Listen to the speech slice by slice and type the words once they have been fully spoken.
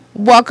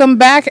Welcome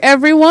back,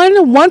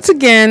 everyone, once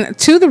again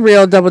to the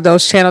Real Double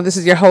Dose channel. This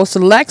is your host,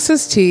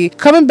 Alexis T,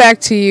 coming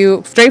back to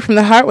you straight from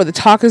the heart where the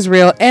talk is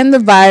real and the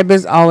vibe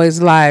is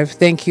always live.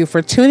 Thank you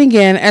for tuning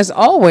in, as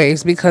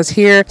always, because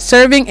here,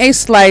 serving a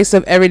slice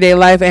of everyday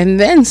life and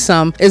then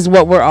some is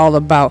what we're all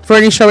about. For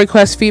any show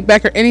requests,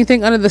 feedback, or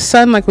anything under the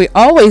sun, like we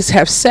always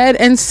have said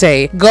and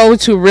say, go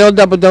to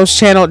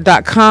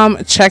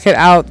realdoubledosechannel.com. Check it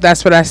out.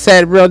 That's what I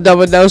said,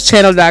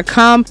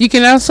 realdoubledosechannel.com. You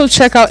can also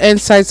check out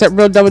insights at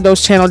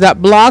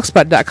realdoubledosechannel.blogspot.com,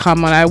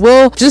 and I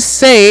will just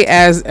say,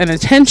 as an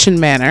attention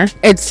manner,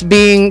 it's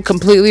being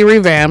completely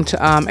revamped.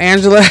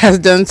 Angela has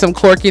done some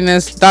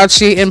quirkiness. Thought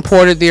she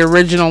imported the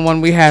original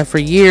one we had for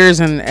years,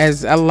 and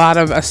as a lot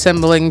of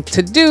assembling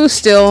to do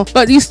still,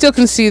 but you still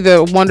can see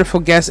the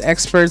wonderful guest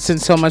experts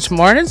and so much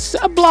more. And it's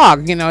a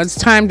blog, it's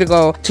time to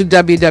go to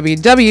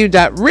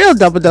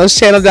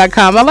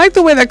www.realdoubledosechannel.com. I like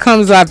the way that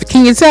comes off.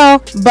 Can you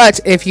tell? But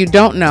if you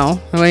don't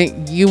know,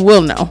 you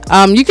will know.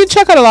 You can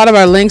check out a lot of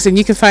our links, and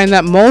you can find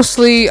that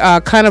mostly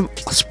kind of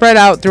spread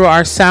out through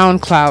our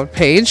SoundCloud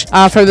page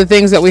for the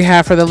things that we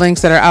have, for the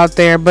links that are out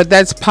there. But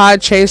that's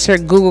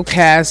Podchaser, Google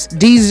Cast,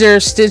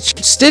 Deezer,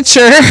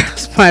 Stitcher,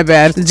 my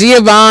bad,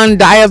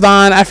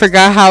 Diavon, I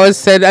forgot how it's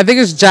said. I think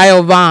it's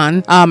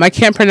Giovanni. I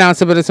can't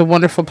pronounce it, but it's a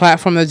wonderful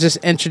platform that just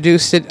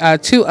introduced it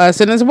to us,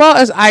 and as well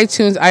as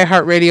iTunes,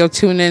 iHeartRadio,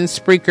 TuneIn,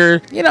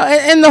 Spreaker,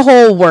 and the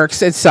whole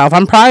works itself.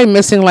 I'm probably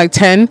missing like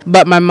 10,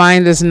 but my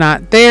mind is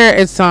not there.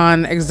 It's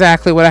on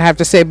exactly what I have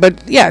to say.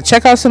 But yeah,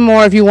 check out some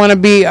more if you want to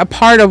be a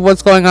part of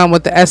what's going on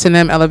with the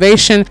S&M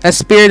elevation, a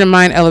spirit and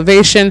mind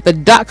elevation. The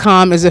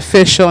 .com is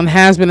official and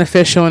has been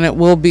official, and it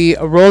will be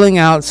rolling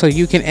out, so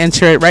you can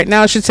enter it right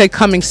now. It should say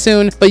coming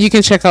soon, but you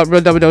can check out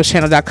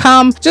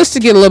realdoubledosechannel.com just to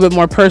get a little bit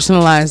more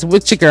personalized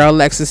with your girl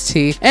Alexis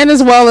T, and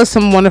as well as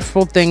some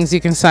wonderful things you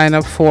can sign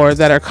up for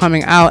that are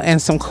coming out,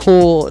 and some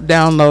cool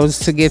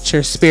downloads to get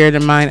your spirit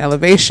and mind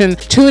elevation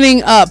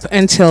tuning up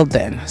until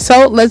then.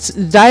 So let's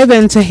dive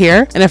into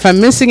here, and if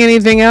I'm missing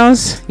anything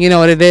else, you know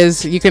what it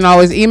is. You can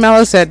always email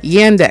us at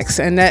Yandex,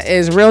 and that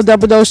is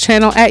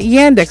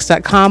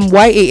realdoubledosechannel@yandex.com,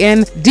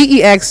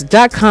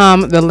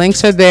 YANDEX.com. The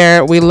links are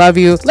there. We love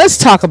you. Let's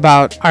talk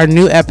about our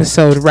new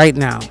episode right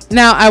now.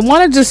 Now, I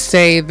want to just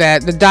say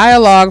that the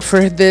dialogue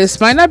for this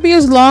might not be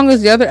as long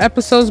as the other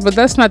episodes, but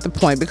that's not the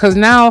point, because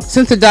now,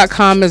 since the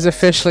 .com is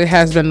officially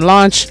has been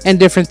launched and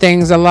different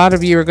things, a lot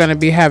of you are going to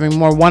be having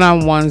more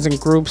one-on-ones and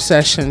group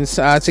sessions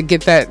to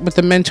get that with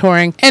the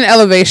mentoring and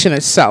elevation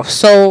itself.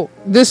 So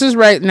this is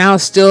right now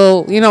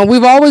still,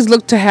 we've always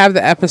looked to have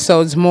the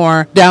episodes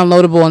more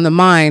downloadable in the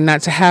mind,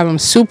 not to have them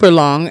super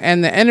long.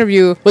 And the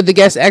interview with the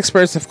guest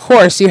experts, of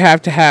course, you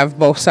have to have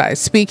both sides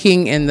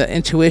speaking and the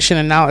intuition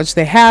and knowledge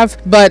they have.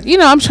 But,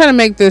 I'm trying to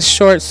make this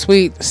short,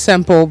 sweet,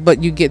 simple,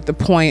 but you get the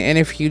point. And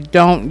if you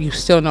don't, you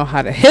still know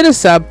how to hit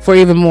us up for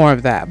even more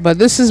of that. But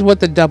this is what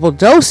the double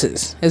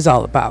doses is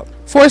all about.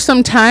 For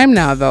some time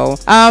now, though,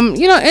 and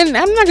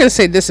I'm not going to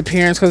say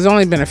disappearance, because it's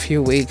only been a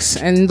few weeks,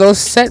 and those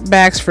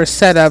setbacks for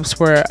setups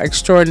were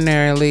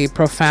extraordinarily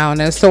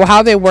profound as to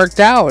how they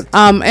worked out.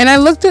 And I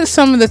looked at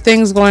some of the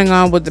things going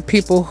on with the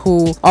people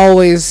who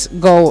always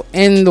go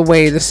in the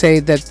way to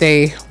say that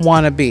they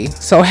want to be.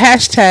 So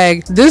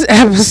hashtag this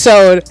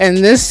episode and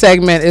this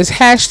segment is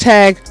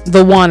hashtag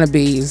the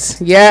wannabes.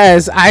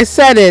 Yes, I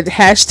said it,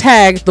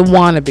 hashtag the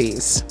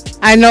wannabes.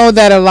 I know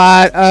that a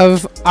lot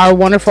of our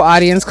wonderful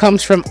audience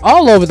comes from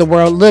all over the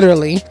world,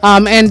 literally,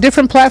 and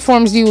different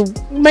platforms you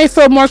may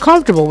feel more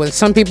comfortable with.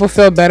 Some people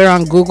feel better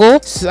on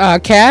Google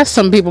Cast.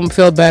 Some people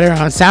feel better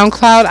on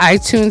SoundCloud,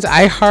 iTunes,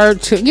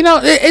 iHeart.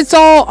 It's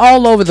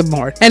all over the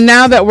board. And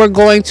now that we're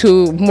going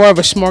to more of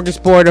a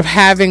smorgasbord of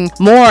having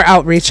more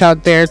outreach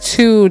out there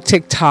to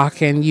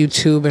TikTok and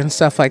YouTube and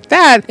stuff like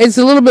that, it's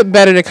a little bit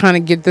better to kind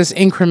of get this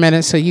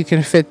incremented so you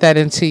can fit that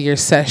into your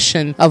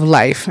session of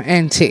life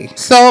and tea.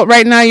 So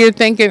right now you're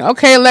thinking,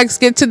 okay, let's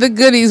get to the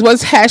goodies.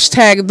 What's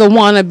hashtag the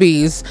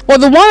wannabes? Well,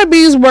 the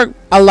wannabes work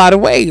a lot of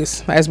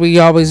ways, as we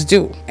always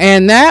do,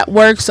 and that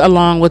works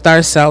along with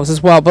ourselves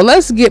as well. But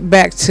let's get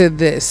back to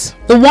this.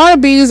 The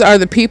wannabes are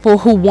the people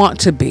who want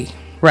to be,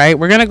 right?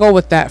 We're going to go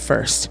with that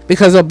first,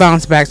 because it'll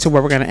bounce back to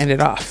where we're going to end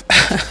it off.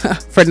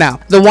 For now,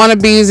 the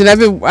wannabes, and I've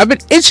been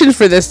itching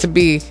for this to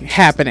be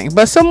happening,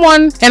 but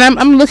someone, and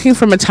I'm looking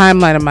from a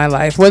timeline of my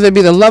life, whether it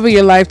be the love of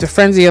your life, the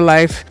friends of your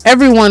life,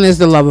 everyone is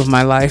the love of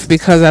my life,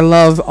 because I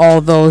love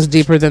all those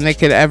deeper than they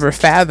could ever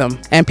fathom.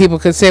 And people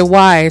could say,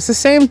 why? It's the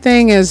same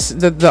thing as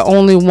the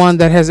only one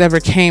that has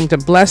ever came to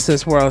bless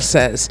this world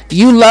says,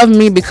 you love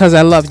me because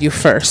I loved you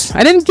first.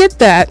 I didn't get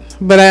that,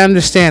 but I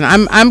understand.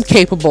 I'm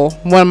capable.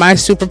 One of my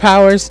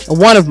superpowers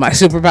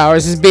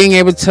is being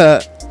able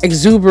to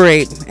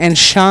exuberate and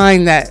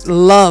shine that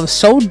love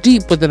so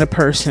deep within a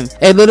person.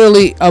 It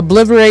literally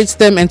obliterates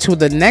them into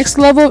the next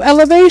level of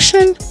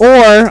elevation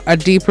or a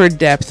deeper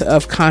depth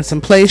of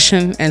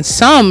contemplation, and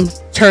some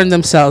turn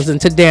themselves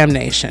into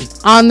damnation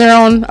on their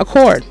own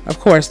accord. Of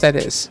course, that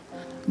is.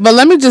 But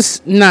let me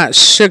just not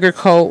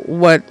sugarcoat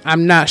what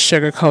I'm not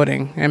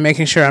sugarcoating and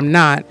making sure I'm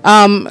not.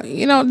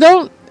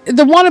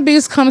 the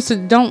wannabes comes to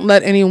don't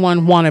let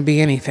anyone want to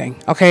be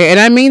anything. Okay. And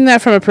I mean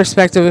that from a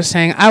perspective of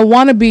saying, I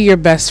want to be your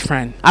best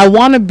friend. I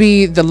want to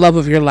be the love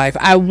of your life.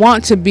 I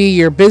want to be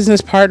your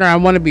business partner. I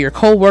want to be your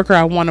co-worker.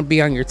 I want to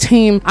be on your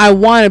team. I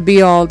want to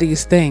be all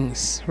these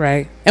things,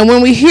 right? And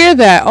when we hear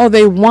that, oh,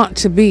 they want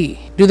to be,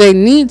 do they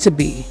need to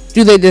be?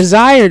 Do they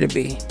desire to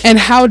be? And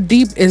how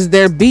deep is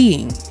their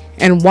being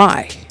and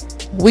why?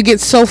 We get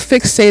so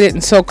fixated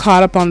and so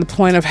caught up on the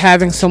point of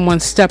having someone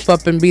step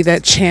up and be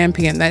that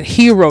champion, that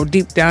hero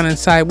deep down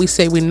inside we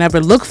say we never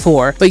look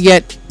for, but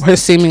yet we're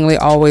seemingly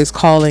always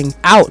calling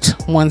out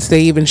once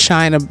they even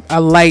shine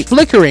a light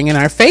flickering in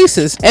our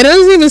faces. And it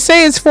doesn't even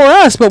say it's for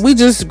us, but we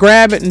just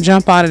grab it and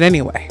jump on it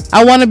anyway.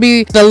 I want to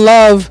be the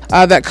love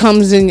that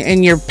comes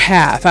in your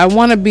path. I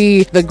want to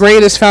be the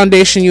greatest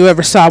foundation you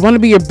ever saw. I want to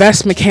be your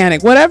best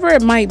mechanic. Whatever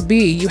it might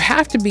be, you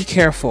have to be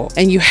careful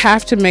and you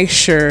have to make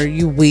sure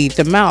you weed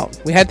them out.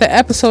 We had the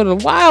episode a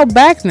while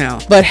back now,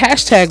 but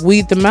hashtag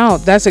weed them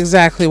out. That's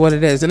exactly what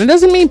it is. And it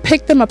doesn't mean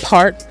pick them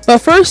apart, but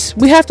first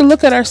we have to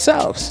look at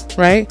ourselves,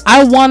 right?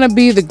 I want to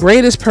be the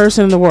greatest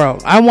person in the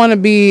world. I want to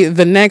be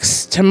the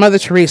next to Mother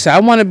Teresa.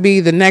 I want to be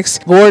the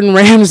next Gordon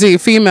Ramsay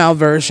female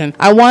version.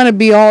 I want to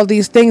be all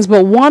these things,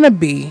 but want to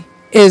be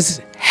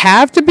is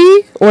have to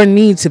be or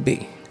need to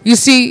be. You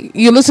see,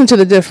 you listen to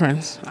the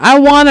difference. I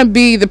want to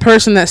be the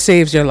person that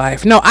saves your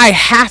life. No, I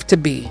have to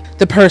be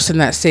the person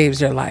that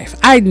saves your life.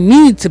 I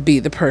need to be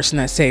the person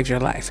that saves your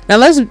life. Now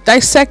let's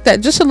dissect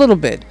that just a little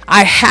bit.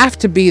 I have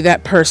to be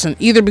that person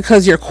either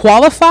because you're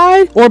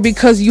qualified or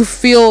because you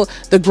feel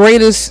the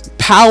greatest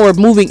power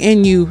moving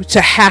in you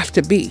to have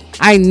to be.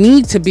 I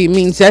need to be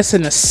means that's a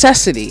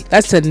necessity.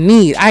 That's a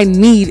need. I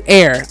need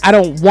air. I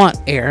don't want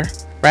air.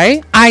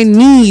 Right? I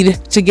need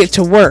to get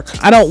to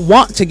work. I don't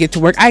want to get to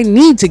work. I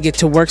need to get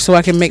to work so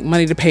I can make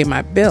money to pay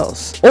my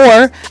bills.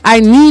 Or I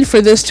need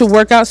for this to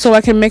work out so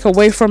I can make a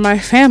way for my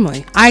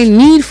family. I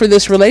need for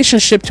this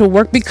relationship to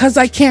work because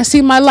I can't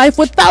see my life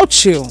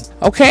without you.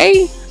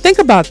 Okay? Think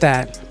about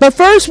that. But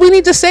first, we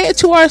need to say it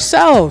to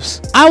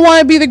ourselves. I want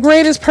to be the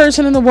greatest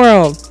person in the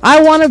world.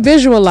 I want to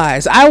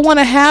visualize. I want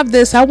to have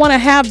this. I want to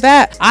have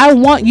that. I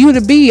want you to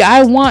be.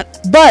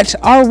 But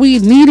are we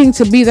needing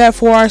to be that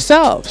for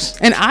ourselves?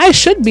 And I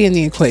should be in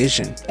the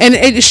equation. And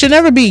it should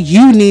never be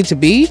you need to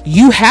be.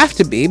 You have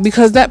to be,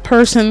 because that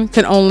person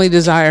can only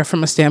desire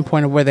from a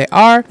standpoint of where they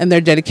are, and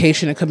their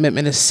dedication and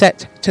commitment is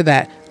set to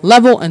that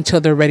level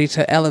until they're ready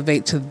to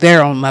elevate to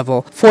their own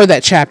level for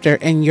that chapter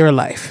in your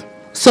life.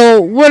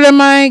 So what am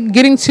I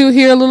getting to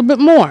here a little bit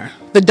more?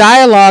 The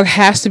dialogue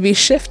has to be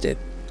shifted.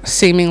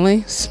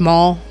 Seemingly,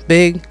 small,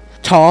 big,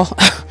 tall,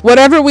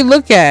 whatever we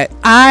look at,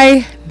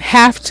 I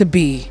have to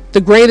be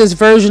the greatest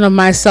version of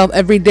myself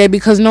every day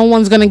because no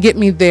one's going to get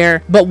me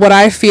there but what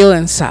I feel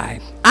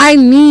inside. I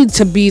need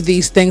to be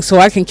these things so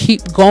I can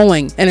keep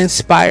going and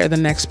inspire the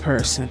next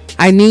person.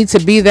 I need to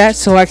be that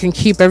so I can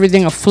keep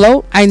everything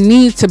afloat. I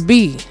need to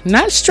be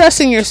not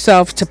stressing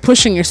yourself to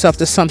pushing yourself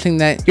to something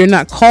that you're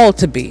not called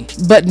to be,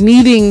 but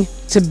needing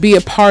to be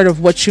a part of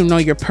what you know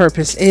your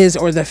purpose is,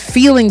 or the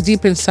feeling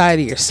deep inside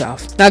of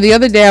yourself. Now, the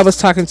other day I was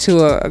talking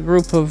to a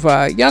group of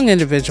young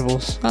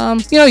individuals,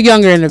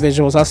 younger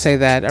individuals, I'll say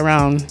that,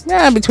 around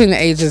between the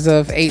ages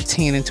of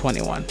 18 and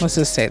 21. Let's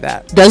just say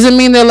that. Doesn't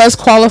mean they're less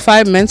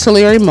qualified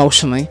mentally or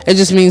emotionally. It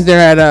just means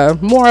they're at a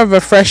more of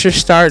a fresher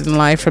start in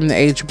life from the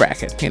age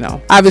bracket.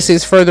 Obviously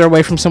it's further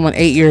away from someone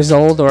 8 years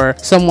old or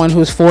someone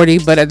who's 40,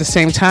 but at the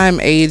same time,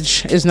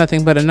 age is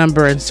nothing but a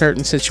number in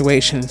certain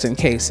situations and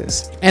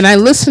cases. And I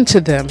listened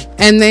to them,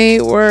 and they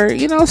were,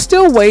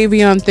 still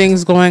wavy on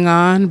things going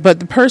on, but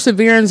the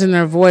perseverance in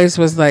their voice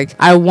was like,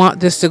 I want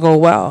this to go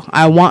well.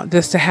 I want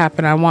this to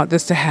happen. I want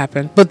this to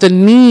happen. But the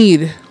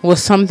need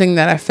was something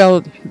that I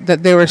felt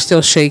that they were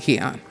still shaky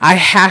on. I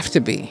have to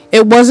be.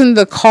 It wasn't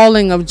the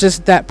calling of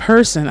just that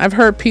person. I've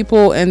heard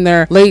people in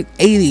their late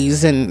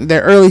 80s and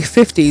their early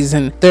 50s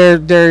and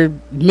their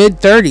mid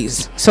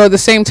 30s. So at the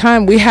same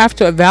time, we have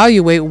to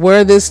evaluate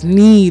where this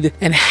need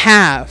and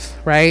have,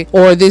 right?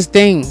 Or these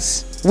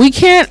things. We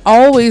can't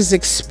always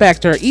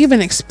expect, or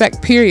even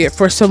expect, period,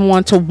 for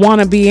someone to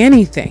want to be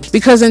anything.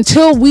 Because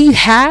until we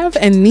have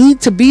and need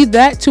to be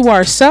that to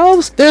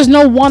ourselves, there's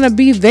no want to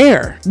be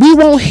there. We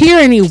won't hear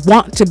any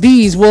want to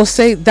be's. We'll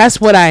say, that's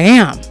what I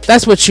am.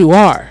 That's what you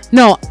are.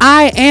 No,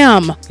 I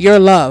am your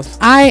love.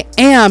 I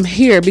am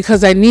here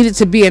because I needed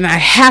to be, and I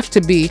have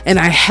to be, and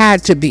I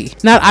had to be.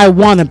 Not I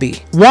want to be.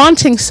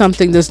 Wanting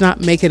something does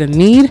not make it a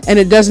need, and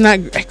it does not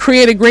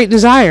create a great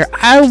desire.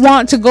 I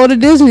want to go to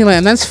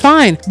Disneyland. That's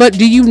fine. But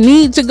do you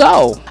need to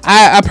go?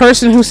 A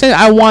person who said,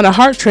 I want a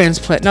heart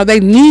transplant. No, they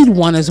need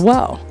one as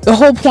well. The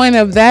whole point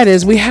of that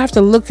is we have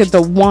to look at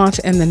the want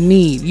and the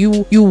need.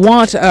 You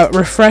want a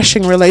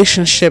refreshing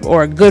relationship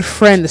or a good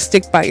friend to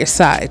stick by your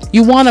side.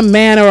 You want a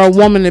man or a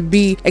woman to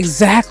be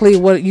exactly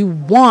what you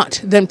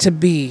want them to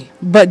be.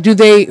 But do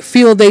they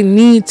feel they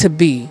need to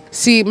be?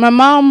 See, my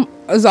mom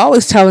is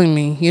always telling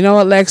me,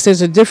 Lex,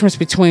 there's a difference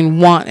between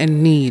want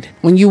and need.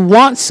 When you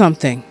want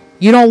something,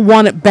 You don't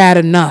want it bad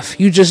enough.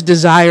 You just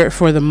desire it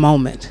for the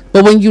moment.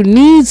 But when you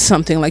need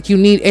something, like you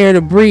need air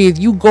to breathe,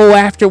 you go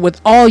after it with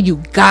all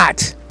you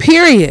got.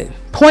 Period.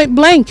 Point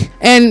blank.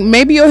 And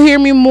maybe you'll hear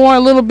me more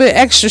a little bit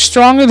extra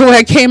stronger the way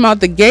I came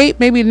out the gate.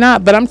 Maybe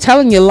not, but I'm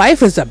telling you,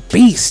 life is a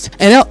beast,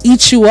 and it'll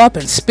eat you up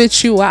and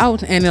spit you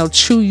out, and it'll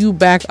chew you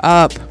back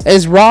up.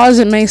 As raw as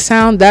it may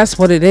sound, that's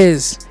what it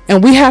is.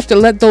 And we have to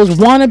let those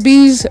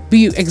wannabes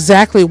be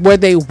exactly where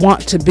they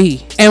want to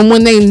be. And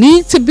when they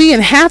need to be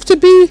and have to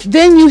be,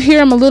 then you hear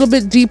them a little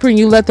bit deeper and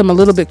you let them a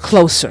little bit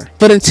closer.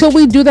 But until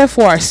we do that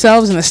for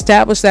ourselves and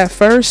establish that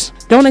first,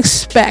 don't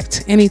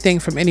expect anything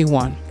from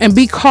anyone. And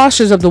be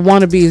cautious of the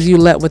wannabes you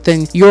let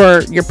within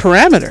your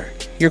parameter,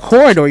 your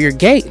corridor, your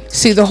gate.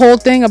 See, the whole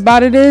thing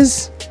about it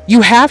is,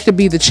 you have to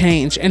be the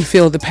change and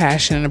feel the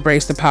passion and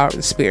embrace the power of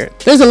the spirit.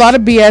 There's a lot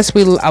of BS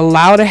we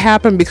allow to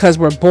happen because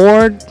we're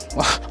bored,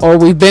 or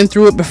we've been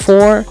through it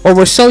before, or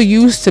we're so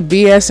used to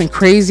BS and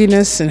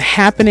craziness and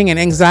happening and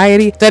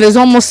anxiety that is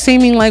almost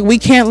seeming like we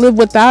can't live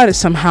without it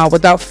somehow,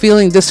 without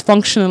feeling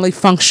dysfunctionally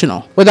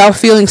functional, without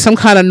feeling some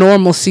kind of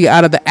normalcy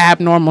out of the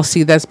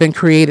abnormalcy that's been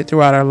created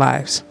throughout our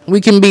lives.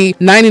 We can be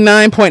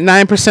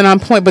 99.9% on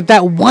point, but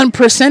that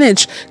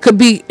 1% could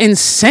be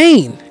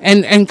insane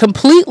and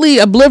completely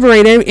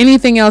obliterate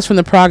anything else from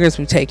the progress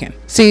we've taken.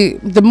 See,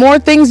 the more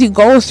things you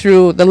go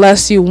through, the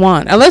less you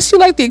want. Unless you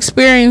like the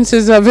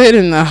experiences of it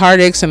and the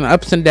heartaches and the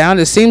ups and downs,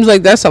 it seems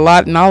like that's a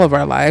lot in all of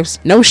our lives.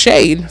 No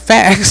shade,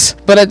 facts.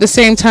 But at the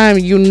same time,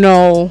 you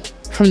know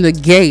from the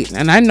gate,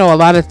 and I know a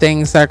lot of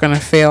things that are going to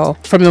fail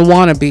from the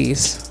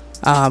wannabes.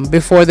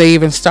 Before they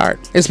even start.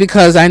 It's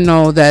because I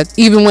know that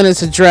even when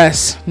it's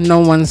addressed, no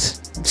one's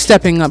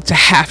stepping up to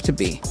have to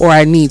be, or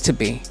I need to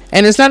be.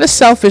 And it's not a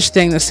selfish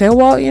thing to say,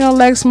 well, you know,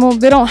 Lex,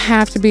 they don't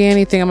have to be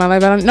anything in my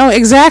life. No,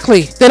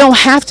 exactly. They don't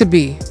have to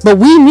be, but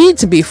we need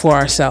to be for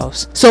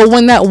ourselves. So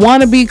when that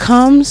wannabe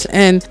comes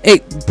and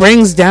it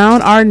brings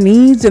down our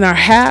needs and our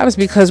haves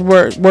because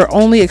we're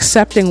only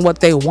accepting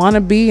what they want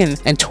to be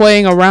and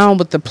toying around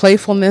with the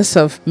playfulness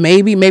of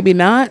maybe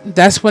not,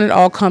 that's when it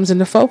all comes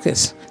into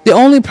focus. The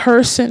only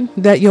person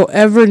that you'll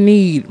ever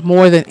need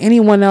more than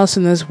anyone else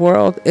in this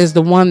world is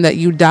the one that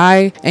you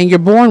die and you're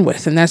born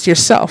with, and that's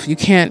yourself. You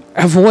can't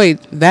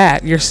avoid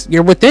that.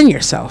 You're within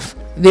yourself.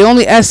 The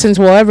only essence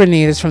we'll ever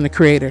need is from the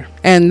Creator.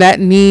 And that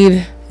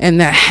need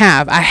and I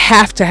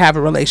have to have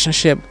a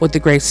relationship with the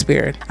Great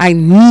Spirit. I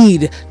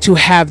need to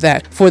have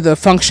that for the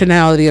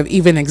functionality of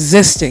even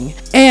existing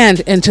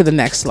and into the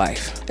next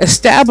life.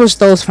 Establish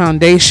those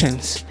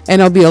foundations,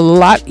 and it'll be a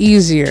lot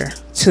easier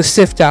to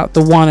sift out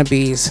the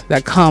wannabes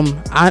that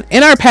come on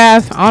our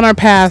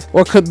path,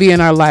 or could be in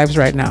our lives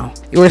right now.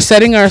 We're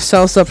setting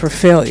ourselves up for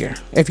failure.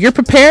 If you're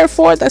prepared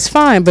for it, that's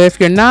fine. But if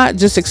you're not,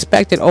 just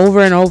expect it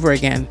over and over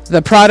again.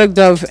 The product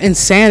of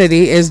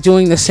insanity is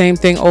doing the same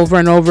thing over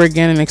and over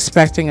again and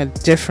expecting a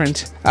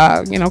different,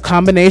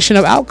 combination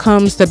of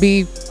outcomes to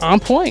be on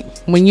point.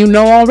 When you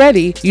know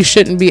already, you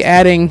shouldn't be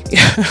adding,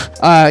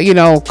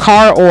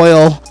 car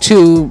oil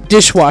to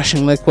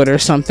dishwashing liquid or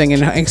something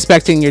and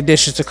expecting your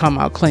dishes to come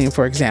out clean,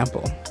 for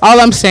example. All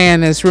I'm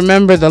saying is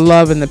remember the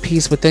love and the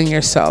peace within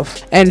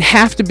yourself, and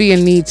have to be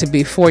and need to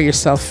be for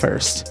yourself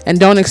first. And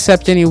don't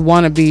accept any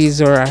wannabes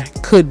or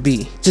could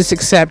be. Just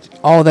accept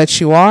all that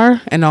you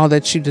are and all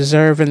that you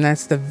deserve, and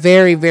that's the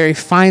very, very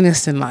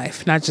finest in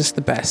life, not just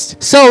the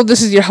best. So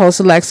this is your host,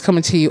 Lex,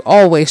 coming to you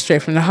always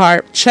straight from the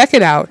heart. Check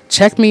it out.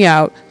 Check me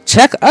out.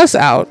 Check us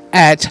out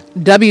at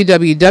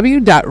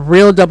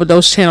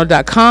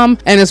www.realdoubledosechannel.com,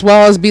 and as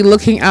well as be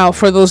looking out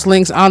for those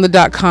links on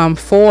the .com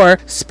for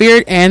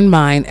Spirit and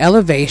Mind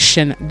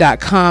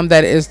Elevation.com.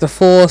 That is the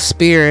full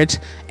Spirit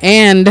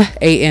and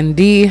AND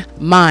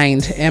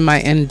Mind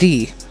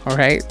MIND. All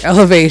right,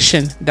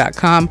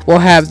 elevation.com. We'll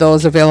have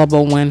those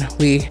available when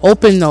we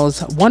open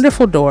those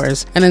wonderful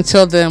doors. And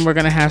until then, we're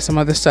going to have some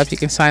other stuff you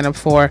can sign up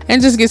for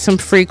and just get some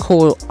free,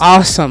 cool,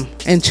 awesome,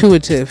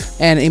 intuitive,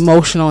 and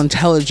emotional,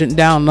 intelligent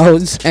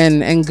downloads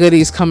and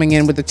goodies coming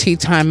in with the tea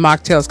time,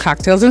 mocktails,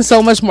 cocktails, and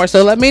so much more.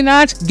 So let me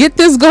not get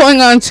this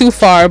going on too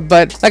far.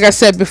 But like I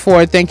said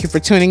before, thank you for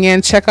tuning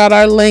in. Check out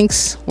our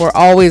links. We're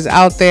always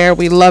out there.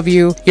 We love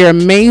you. You're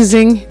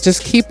amazing.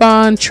 Just keep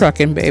on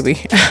trucking,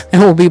 baby.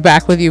 And we'll be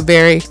back with you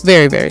very,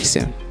 very, very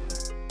soon.